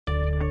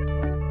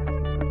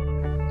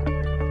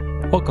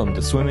Welcome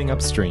to Swimming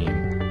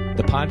Upstream,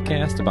 the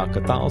podcast about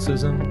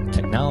Catholicism,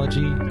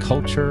 technology,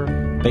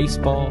 culture,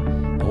 baseball,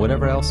 and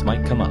whatever else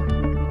might come up.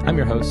 I'm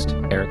your host,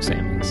 Eric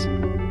Sammons.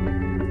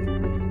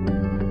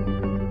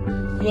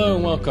 Hello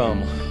and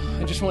welcome.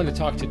 I just wanted to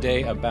talk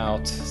today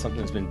about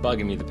something that's been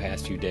bugging me the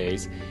past few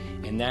days,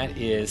 and that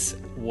is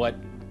what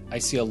I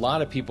see a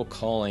lot of people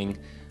calling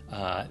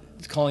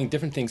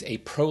different things a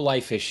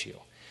pro-life issue.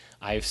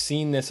 I've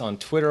seen this on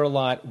Twitter a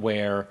lot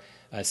where,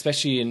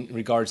 especially in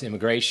regards to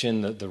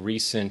immigration, the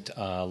recent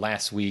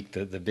last week,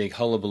 the big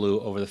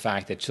hullabaloo over the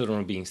fact that children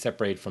are being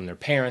separated from their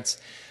parents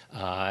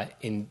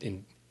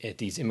at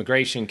these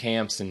immigration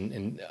camps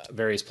and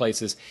various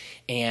places.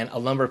 And a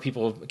number of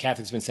people,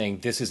 Catholics, have been saying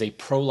this is a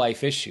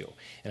pro-life issue.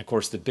 And of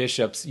course, the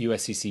bishops,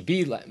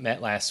 USCCB,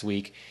 met last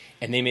week,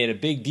 and they made a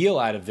big deal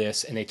out of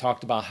this, and they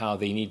talked about how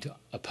they need to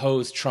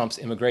oppose Trump's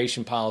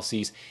immigration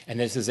policies, and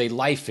this is a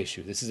life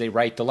issue. This is a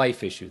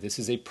right-to-life issue. This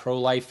is a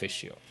pro-life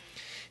issue.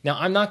 Now,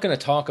 I'm not going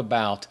to talk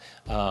about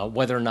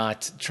whether or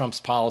not Trump's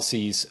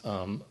policies,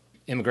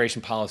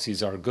 immigration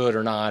policies, are good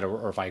or not,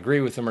 or if I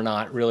agree with them or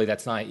not. Really,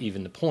 that's not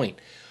even the point.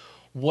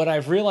 What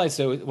I've realized,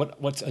 though,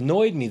 what's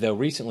annoyed me, though,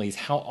 recently is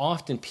how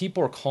often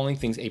people are calling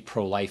things a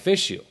pro-life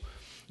issue.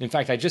 In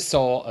fact, I just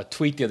saw a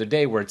tweet the other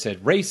day where it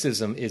said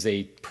racism is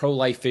a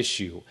pro-life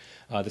issue.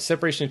 The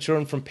separation of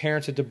children from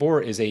parents at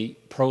divorce is a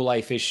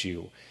pro-life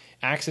issue.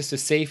 Access to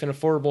safe and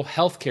affordable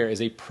health care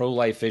is a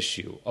pro-life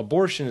issue.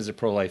 Abortion is a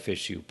pro-life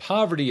issue.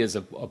 Poverty is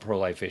a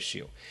pro-life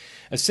issue.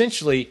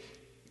 Essentially,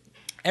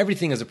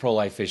 everything is a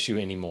pro-life issue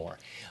anymore.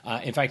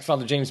 In fact,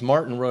 Father James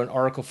Martin wrote an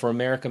article for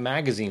America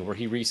Magazine where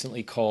he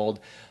recently called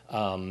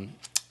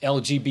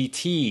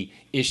LGBT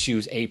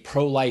issues a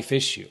pro-life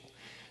issue.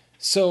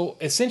 So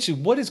essentially,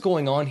 what is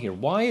going on here?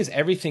 Why is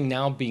everything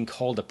now being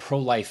called a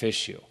pro-life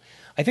issue?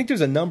 I think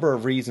there's a number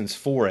of reasons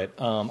for it.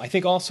 I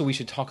think also we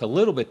should talk a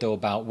little bit, though,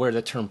 about where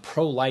the term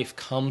pro-life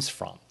comes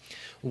from.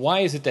 Why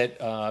is it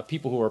that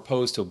people who are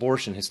opposed to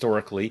abortion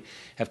historically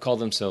have called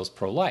themselves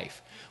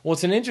pro-life? Well,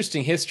 it's an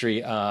interesting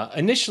history.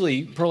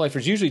 Initially,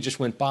 pro-lifers usually just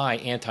went by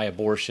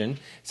anti-abortion.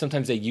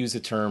 Sometimes they use the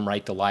term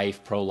right to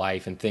life,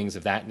 pro-life, and things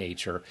of that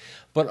nature.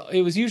 But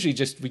it was usually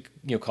just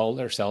we called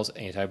ourselves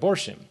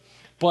anti-abortion.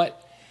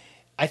 But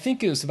I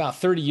think it was about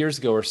 30 years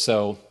ago or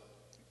so,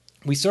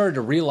 we started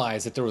to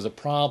realize that there was a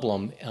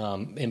problem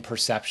in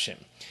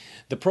perception.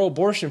 The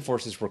pro-abortion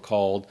forces were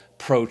called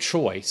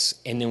pro-choice,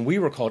 and then we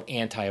were called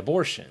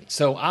anti-abortion.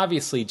 So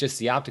obviously, just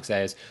the optics of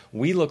that is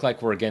we look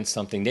like we're against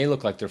something, they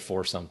look like they're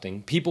for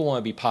something. People want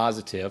to be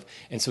positive,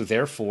 and so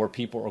therefore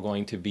people are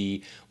going to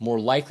be more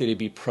likely to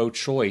be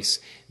pro-choice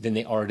than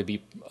they are to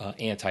be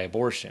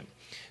anti-abortion.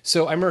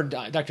 So I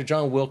remember Dr.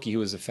 John Wilkie, who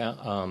was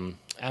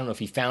I don't know if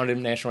he founded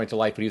National Right to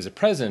Life, but he was the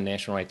president of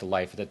National Right to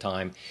Life at the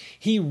time.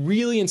 He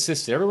really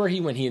insisted, everywhere he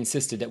went, he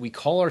insisted that we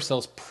call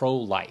ourselves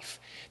pro-life,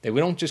 that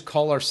we don't just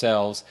call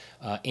ourselves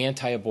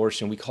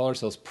anti-abortion, we call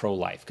ourselves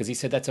pro-life, because he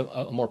said that's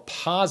a more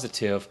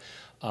positive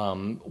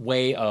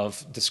way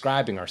of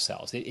describing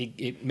ourselves.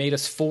 It made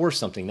us for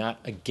something, not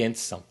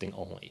against something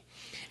only.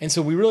 And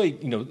so we really,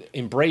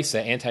 embrace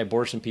that.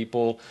 Anti-abortion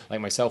people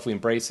like myself, we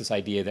embrace this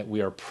idea that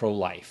we are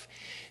pro-life.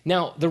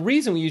 Now, the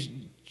reason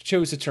we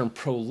chose the term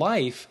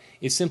pro-life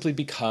is simply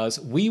because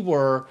we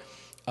were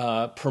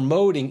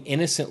promoting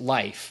innocent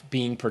life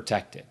being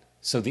protected.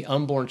 So the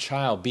unborn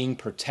child being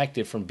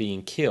protected from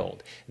being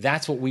killed.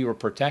 That's what we were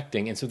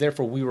protecting. And so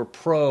therefore we were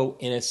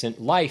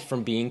pro-innocent life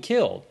from being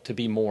killed, to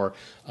be more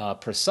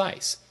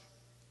precise.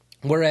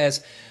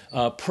 Whereas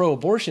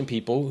pro-abortion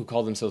people who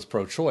call themselves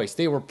pro-choice,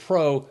 they were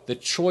pro the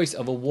choice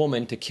of a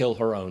woman to kill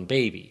her own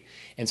baby.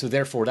 And so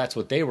therefore that's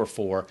what they were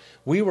for.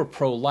 We were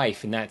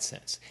pro-life in that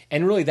sense.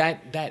 And really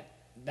that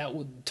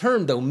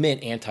term, though,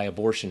 meant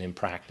anti-abortion in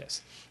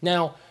practice.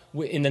 Now,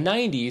 in the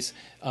 90s,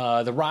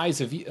 the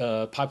rise of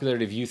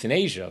popularity of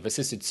euthanasia, of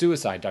assisted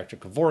suicide, Dr.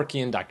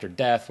 Kevorkian, Dr.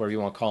 Death, whatever you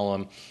want to call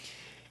him,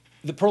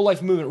 the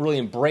pro-life movement really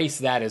embraced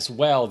that as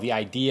well, the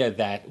idea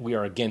that we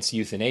are against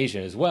euthanasia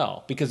as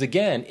well. Because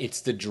again,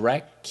 it's the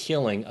direct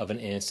killing of an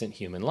innocent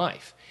human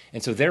life.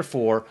 And so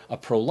therefore, a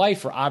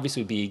pro-lifer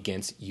obviously would be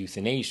against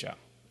euthanasia.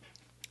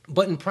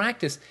 But in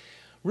practice,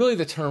 really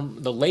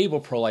the label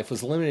pro-life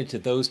was limited to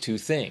those two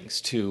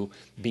things, to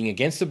being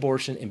against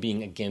abortion and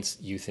being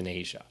against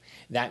euthanasia.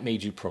 That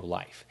made you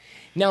pro-life.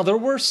 Now, there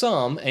were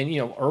some, and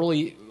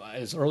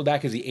as early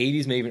back as the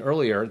 80s, maybe even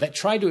earlier, that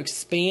tried to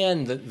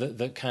expand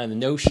the kind of the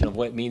notion of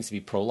what it means to be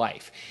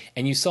pro-life.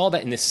 And you saw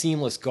that in the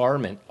seamless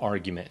garment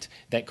argument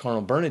that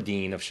Cardinal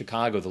Bernardin of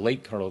Chicago, the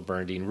late Cardinal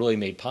Bernardin, really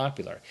made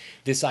popular.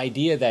 This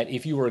idea that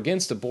if you were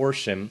against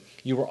abortion,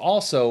 you were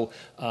also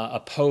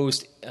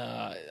opposed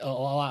a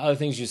lot of other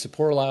things. You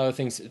support a lot of other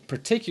things.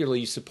 Particularly,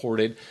 you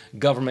supported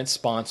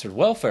government-sponsored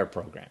welfare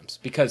programs,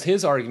 because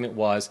his argument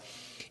was,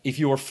 if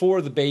you are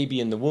for the baby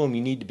in the womb,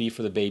 you need to be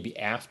for the baby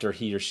after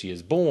he or she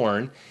is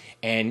born.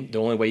 And the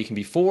only way you can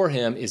be for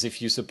him is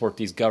if you support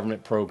these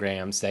government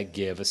programs that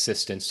give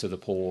assistance to the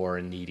poor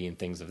and needy and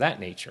things of that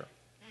nature.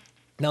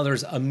 Now,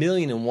 there's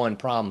 1,000,001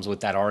 problems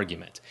with that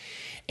argument.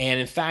 And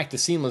in fact, the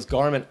seamless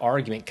garment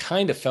argument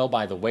kind of fell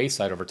by the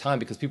wayside over time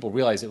because people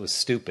realized it was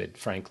stupid,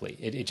 frankly.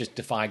 It just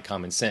defied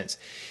common sense.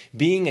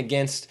 Being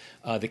against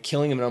the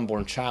killing of an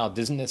unborn child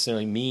doesn't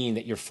necessarily mean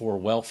that you're for a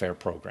welfare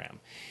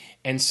program.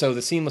 And so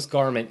the seamless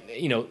garment,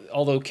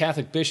 although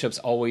Catholic bishops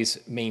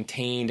always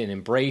maintained and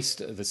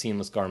embraced the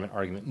seamless garment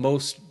argument,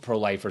 most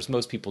pro-lifers,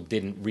 most people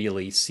didn't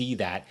really see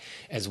that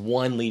as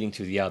one leading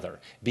to the other.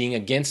 Being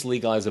against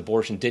legalized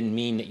abortion didn't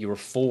mean that you were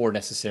for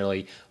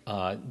necessarily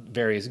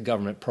various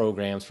government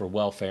programs for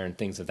welfare and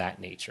things of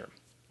that nature.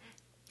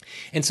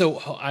 And so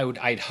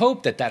I'd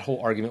hope that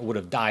whole argument would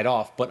have died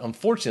off, but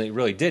unfortunately it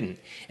really didn't.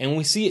 And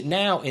we see it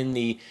now in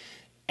the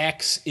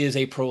X is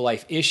a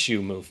pro-life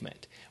issue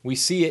movement. We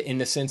see it in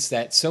the sense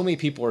that so many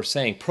people are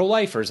saying,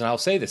 pro-lifers, and I'll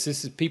say this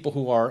is people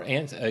who are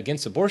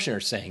against abortion are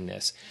saying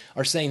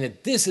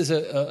that this is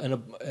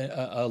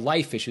a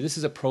life issue, this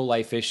is a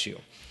pro-life issue.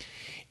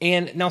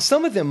 And now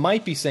some of them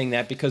might be saying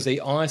that because they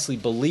honestly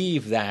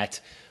believe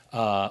that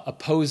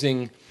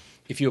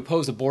if you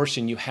oppose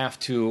abortion, you have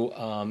to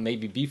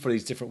maybe be for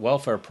these different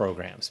welfare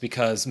programs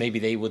because maybe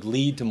they would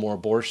lead to more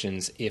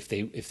abortions if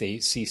they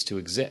cease to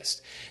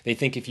exist. They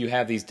think if you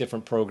have these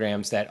different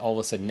programs that all of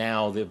a sudden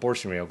now the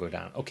abortion rate will go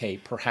down. Okay,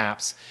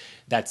 perhaps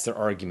that's their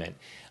argument.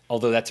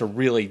 Although that's a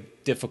really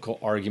difficult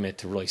argument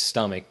to really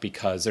stomach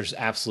because there's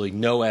absolutely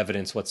no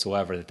evidence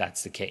whatsoever that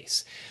that's the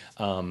case.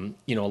 A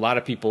lot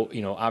of people,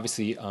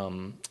 obviously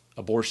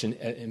abortion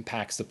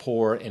impacts the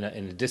poor in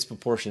a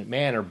disproportionate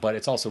manner, but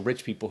it's also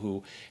rich people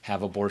who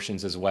have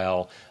abortions as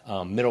well.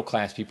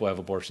 Middle-class people have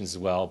abortions as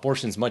well.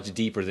 Abortion is much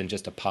deeper than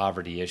just a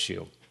poverty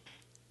issue.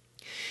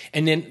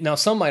 And then now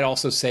some might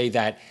also say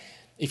that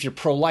if you're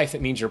pro-life,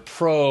 that means you're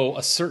pro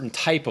a certain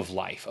type of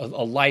life, a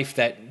life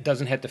that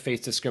doesn't have to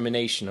face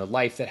discrimination, a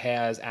life that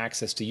has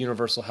access to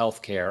universal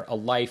health care, a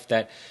life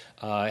that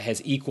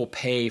has equal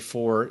pay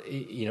for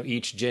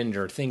each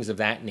gender, things of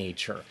that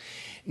nature.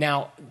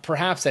 Now,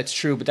 perhaps that's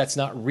true, but that's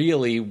not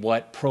really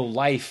what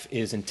pro-life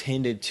is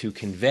intended to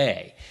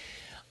convey.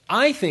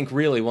 I think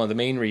really one of the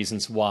main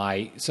reasons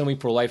why so many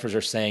pro-lifers are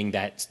saying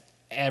that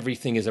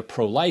everything is a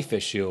pro-life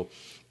issue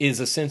is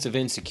a sense of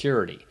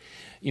insecurity.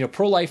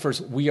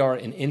 Pro-lifers, we are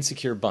an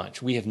insecure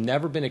bunch. We have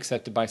never been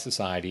accepted by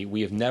society.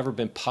 We have never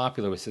been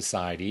popular with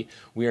society.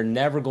 We are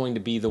never going to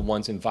be the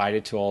ones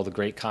invited to all the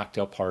great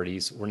cocktail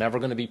parties. We're never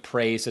going to be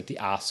praised at the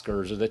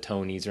Oscars or the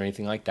Tonys or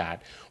anything like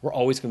that. We're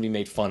always going to be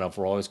made fun of.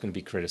 We're always going to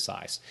be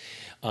criticized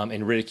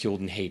and ridiculed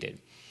and hated.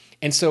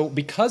 And so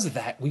because of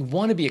that, we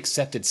want to be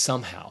accepted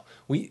somehow.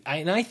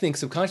 I think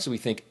subconsciously we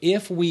think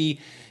if we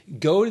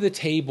go to the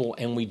table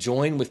and we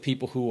join with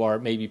people who are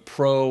maybe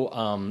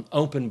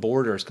pro-open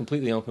borders,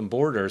 completely open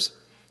borders,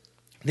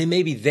 then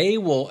maybe they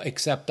will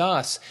accept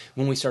us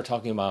when we start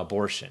talking about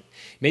abortion.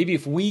 Maybe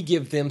if we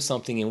give them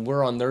something and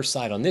we're on their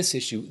side on this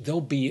issue, they'll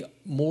be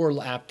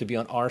more apt to be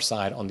on our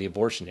side on the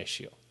abortion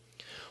issue.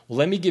 Well,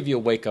 let me give you a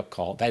wake-up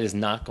call. That is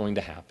not going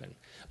to happen.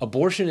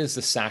 Abortion is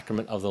the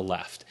sacrament of the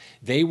left.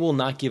 They will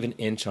not give an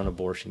inch on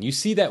abortion. You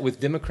see that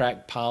with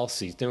Democratic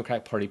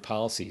Party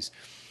policies.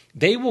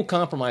 They will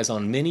compromise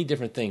on many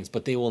different things,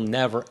 but they will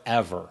never,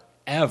 ever,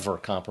 ever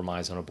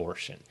compromise on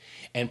abortion.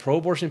 And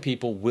pro-abortion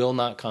people will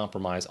not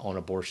compromise on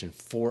abortion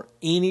for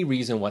any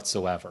reason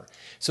whatsoever.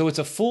 So it's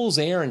a fool's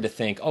errand to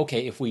think,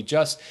 okay, if we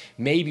just,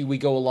 maybe we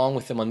go along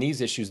with them on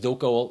these issues, they'll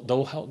go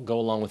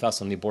along with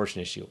us on the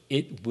abortion issue.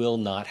 It will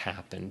not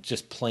happen,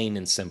 just plain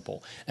and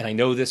simple. And I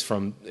know this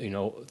from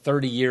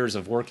 30 years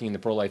of working in the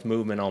pro-life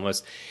movement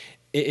almost.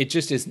 It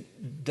just is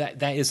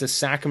that is a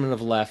sacrament of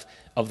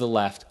the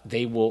left.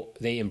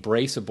 They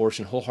embrace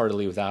abortion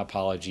wholeheartedly without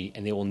apology,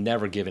 and they will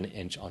never give an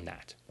inch on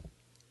that.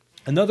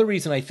 Another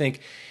reason I think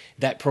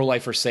that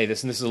pro-lifers say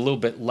this, and this is a little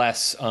bit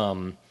less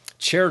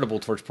charitable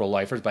towards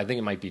pro-lifers, but I think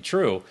it might be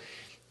true,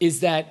 is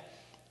that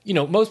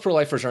most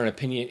pro-lifers are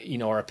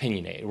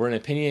opinionated. We're an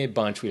opinionated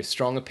bunch. We have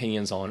strong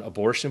opinions on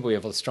abortion, but we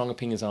have strong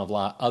opinions on a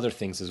lot of other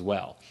things as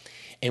well.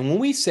 And when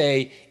we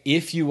say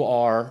if you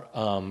are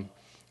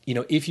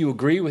if you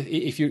agree with,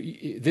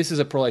 this is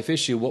a pro-life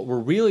issue, what we're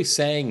really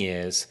saying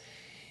is,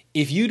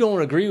 if you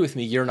don't agree with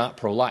me, you're not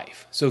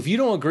pro-life. So if you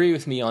don't agree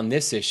with me on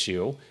this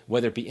issue,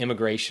 whether it be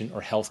immigration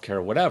or healthcare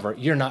or whatever,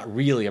 you're not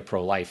really a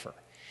pro-lifer.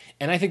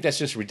 And I think that's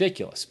just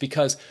ridiculous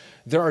because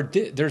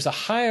there's a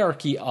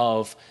hierarchy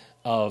of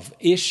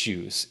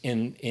issues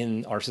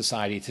in our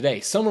society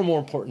today. Some are more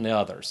important than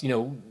others.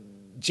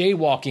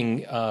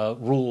 Jaywalking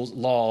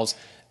laws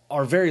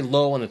are very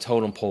low on the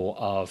totem pole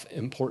of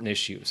important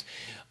issues.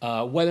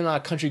 Whether or not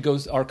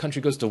our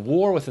country goes to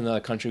war with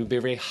another country would be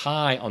very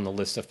high on the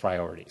list of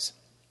priorities.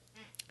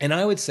 And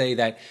I would say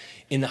that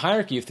in the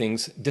hierarchy of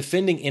things,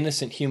 defending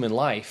innocent human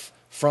life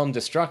from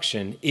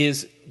destruction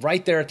is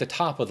right there at the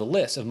top of the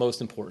list of most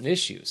important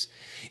issues.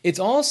 It's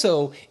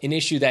also an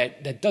issue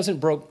that doesn't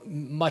brook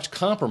much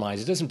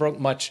compromise. It doesn't brook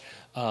much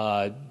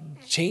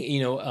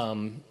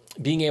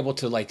being able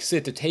to sit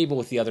at the table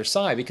with the other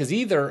side, because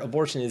either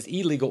abortion is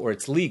illegal or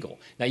it's legal.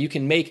 Now you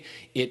can make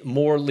it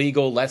more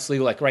legal, less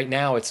legal. Like right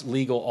now it's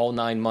legal all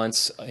 9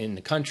 months in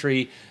the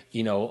country,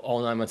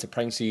 all 9 months of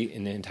pregnancy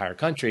in the entire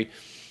country.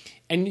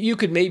 And you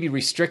could maybe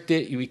restrict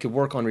it. We could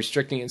work on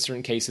restricting it in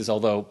certain cases,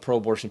 although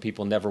pro-abortion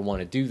people never want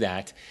to do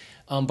that.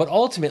 But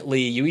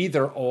ultimately, you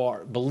either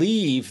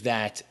believe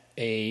that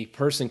a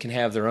person can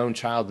have their own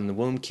child in the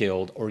womb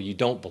killed, or you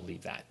don't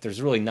believe that.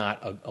 There's really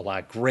not a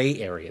lot of gray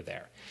area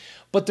there.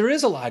 But there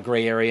is a lot of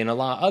gray area in a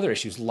lot of other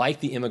issues, like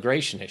the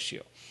immigration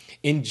issue.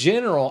 In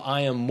general,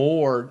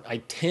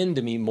 I tend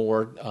to be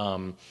more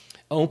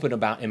open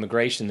about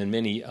immigration than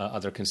many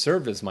other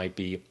conservatives might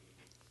be.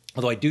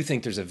 Although I do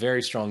think there's a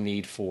very strong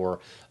need for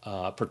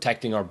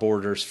protecting our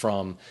borders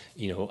from,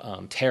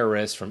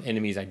 terrorists, from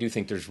enemies. I do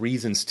think there's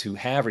reasons to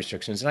have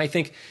restrictions, and I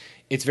think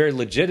it's very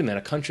legitimate.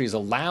 A country is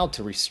allowed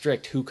to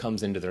restrict who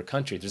comes into their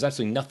country. There's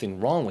absolutely nothing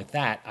wrong with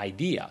that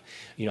idea.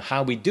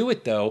 How we do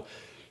it, though,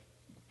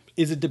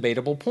 is a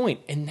debatable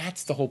point, and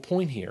that's the whole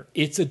point here.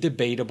 It's a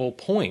debatable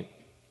point.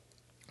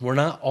 We're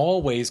not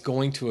always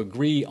going to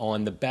agree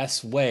on the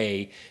best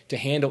way to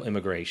handle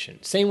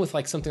immigration. Same with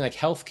something like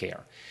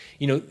healthcare.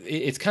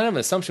 It's kind of an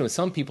assumption with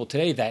some people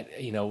today that,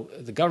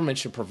 the government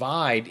should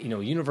provide,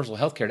 universal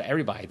healthcare to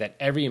everybody, that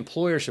every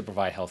employer should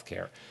provide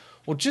healthcare.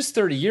 Well, just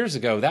 30 years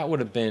ago, that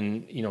would have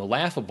been, a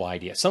laughable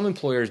idea. Some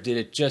employers did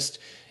it just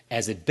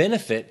as a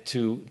benefit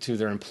to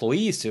their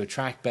employees to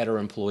attract better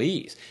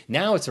employees.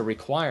 Now it's a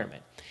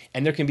requirement.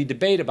 And there can be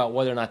debate about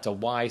whether or not it's a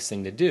wise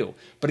thing to do.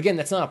 But again,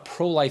 that's not a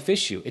pro-life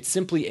issue. It's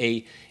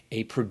simply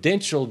a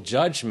prudential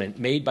judgment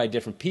made by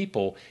different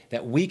people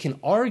that we can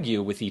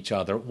argue with each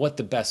other what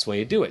the best way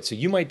to do it. So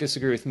you might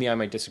disagree with me, I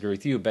might disagree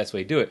with you, best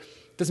way to do it.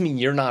 Doesn't mean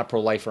you're not a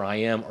pro-lifer, I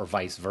am, or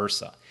vice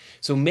versa.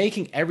 So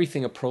making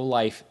everything a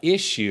pro-life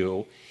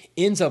issue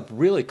ends up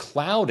really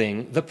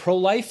clouding the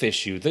pro-life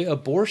issue, the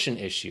abortion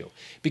issue.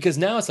 Because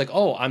now it's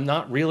I'm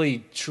not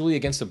really truly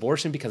against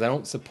abortion because I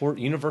don't support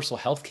universal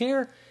health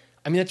care?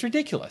 I mean, that's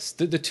ridiculous.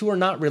 The two are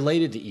not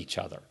related to each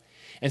other.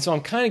 And so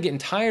I'm kind of getting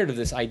tired of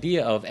this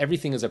idea of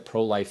everything is a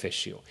pro-life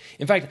issue.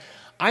 In fact,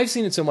 I've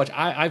seen it so much,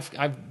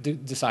 I've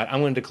decided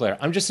I'm going to declare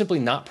I'm just simply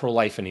not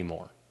pro-life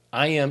anymore.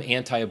 I am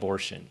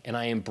anti-abortion, and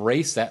I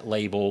embrace that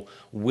label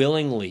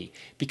willingly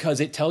because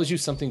it tells you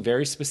something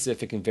very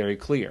specific and very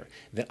clear,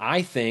 that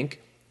I think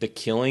the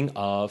killing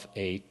of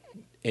an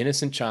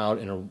innocent child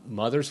in a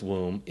mother's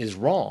womb is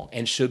wrong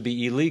and should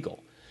be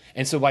illegal.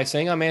 And so by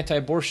saying I'm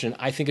anti-abortion,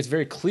 I think it's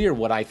very clear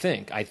what I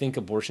think. I think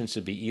abortion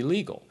should be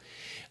illegal.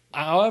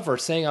 However,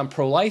 saying I'm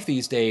pro-life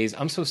these days,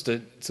 I'm supposed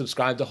to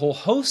subscribe to a whole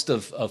host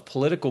of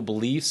political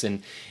beliefs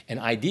and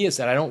ideas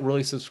that I don't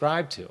really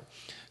subscribe to.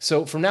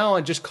 So from now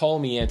on, just call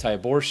me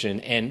anti-abortion.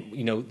 And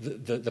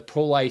the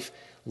pro-life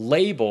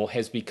label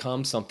has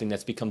become something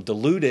that's become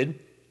diluted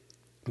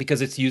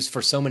because it's used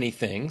for so many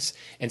things.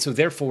 And so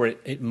therefore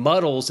it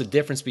muddles the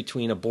difference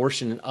between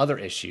abortion and other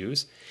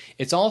issues.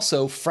 It's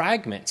also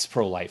fragments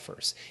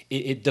pro-lifers.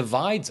 It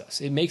divides us.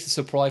 It makes it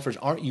so pro-lifers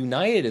aren't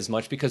united as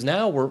much because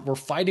now we're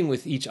fighting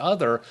with each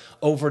other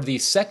over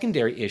these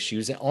secondary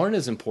issues that aren't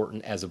as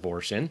important as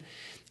abortion.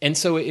 And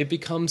so it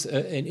becomes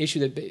an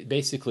issue that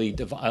basically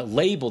a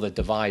label that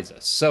divides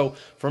us. So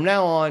from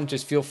now on,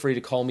 just feel free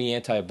to call me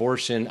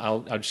anti-abortion.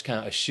 I'll just kind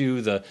of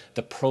eschew the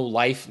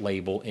pro-life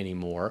label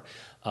anymore.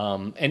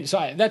 And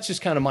so that's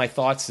just kind of my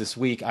thoughts this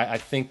week. I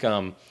think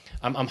I'm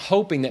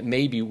hoping that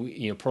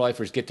maybe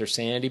pro-lifers get their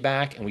sanity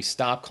back and we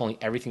stop calling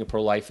everything a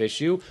pro-life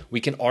issue.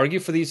 We can argue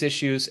for these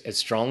issues as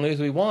strongly as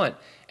we want,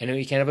 and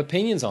we can have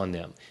opinions on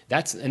them.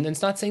 And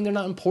it's not saying they're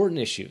not important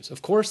issues.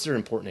 Of course they're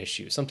important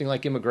issues. Something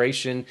like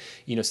immigration,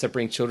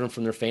 separating children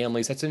from their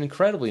families, that's an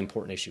incredibly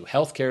important issue.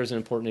 Healthcare is an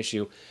important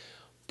issue.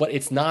 But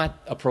it's not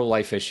a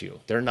pro-life issue.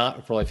 They're not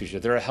a pro-life issue.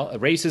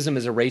 Racism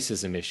is a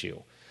racism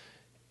issue.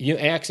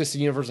 Access to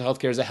universal health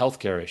care is a health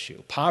care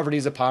issue. Poverty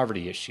is a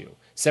poverty issue.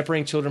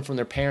 Separating children from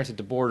their parents at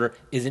the border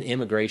is an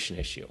immigration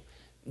issue.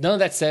 None of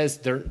that says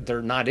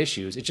they're not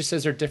issues. It just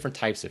says they're different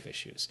types of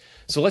issues.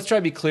 So let's try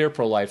to be clear,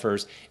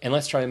 pro-lifers, and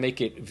let's try to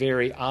make it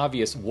very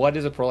obvious what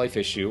is a pro-life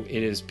issue.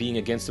 It is being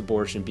against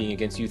abortion, being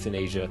against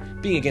euthanasia,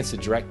 being against the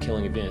direct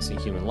killing of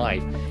innocent human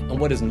life, and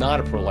what is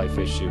not a pro-life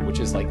issue, which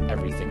is like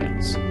everything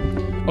else.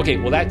 Okay,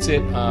 well, that's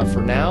it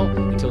for now.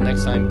 Until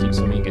next time, keep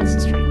swimming against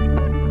the stream.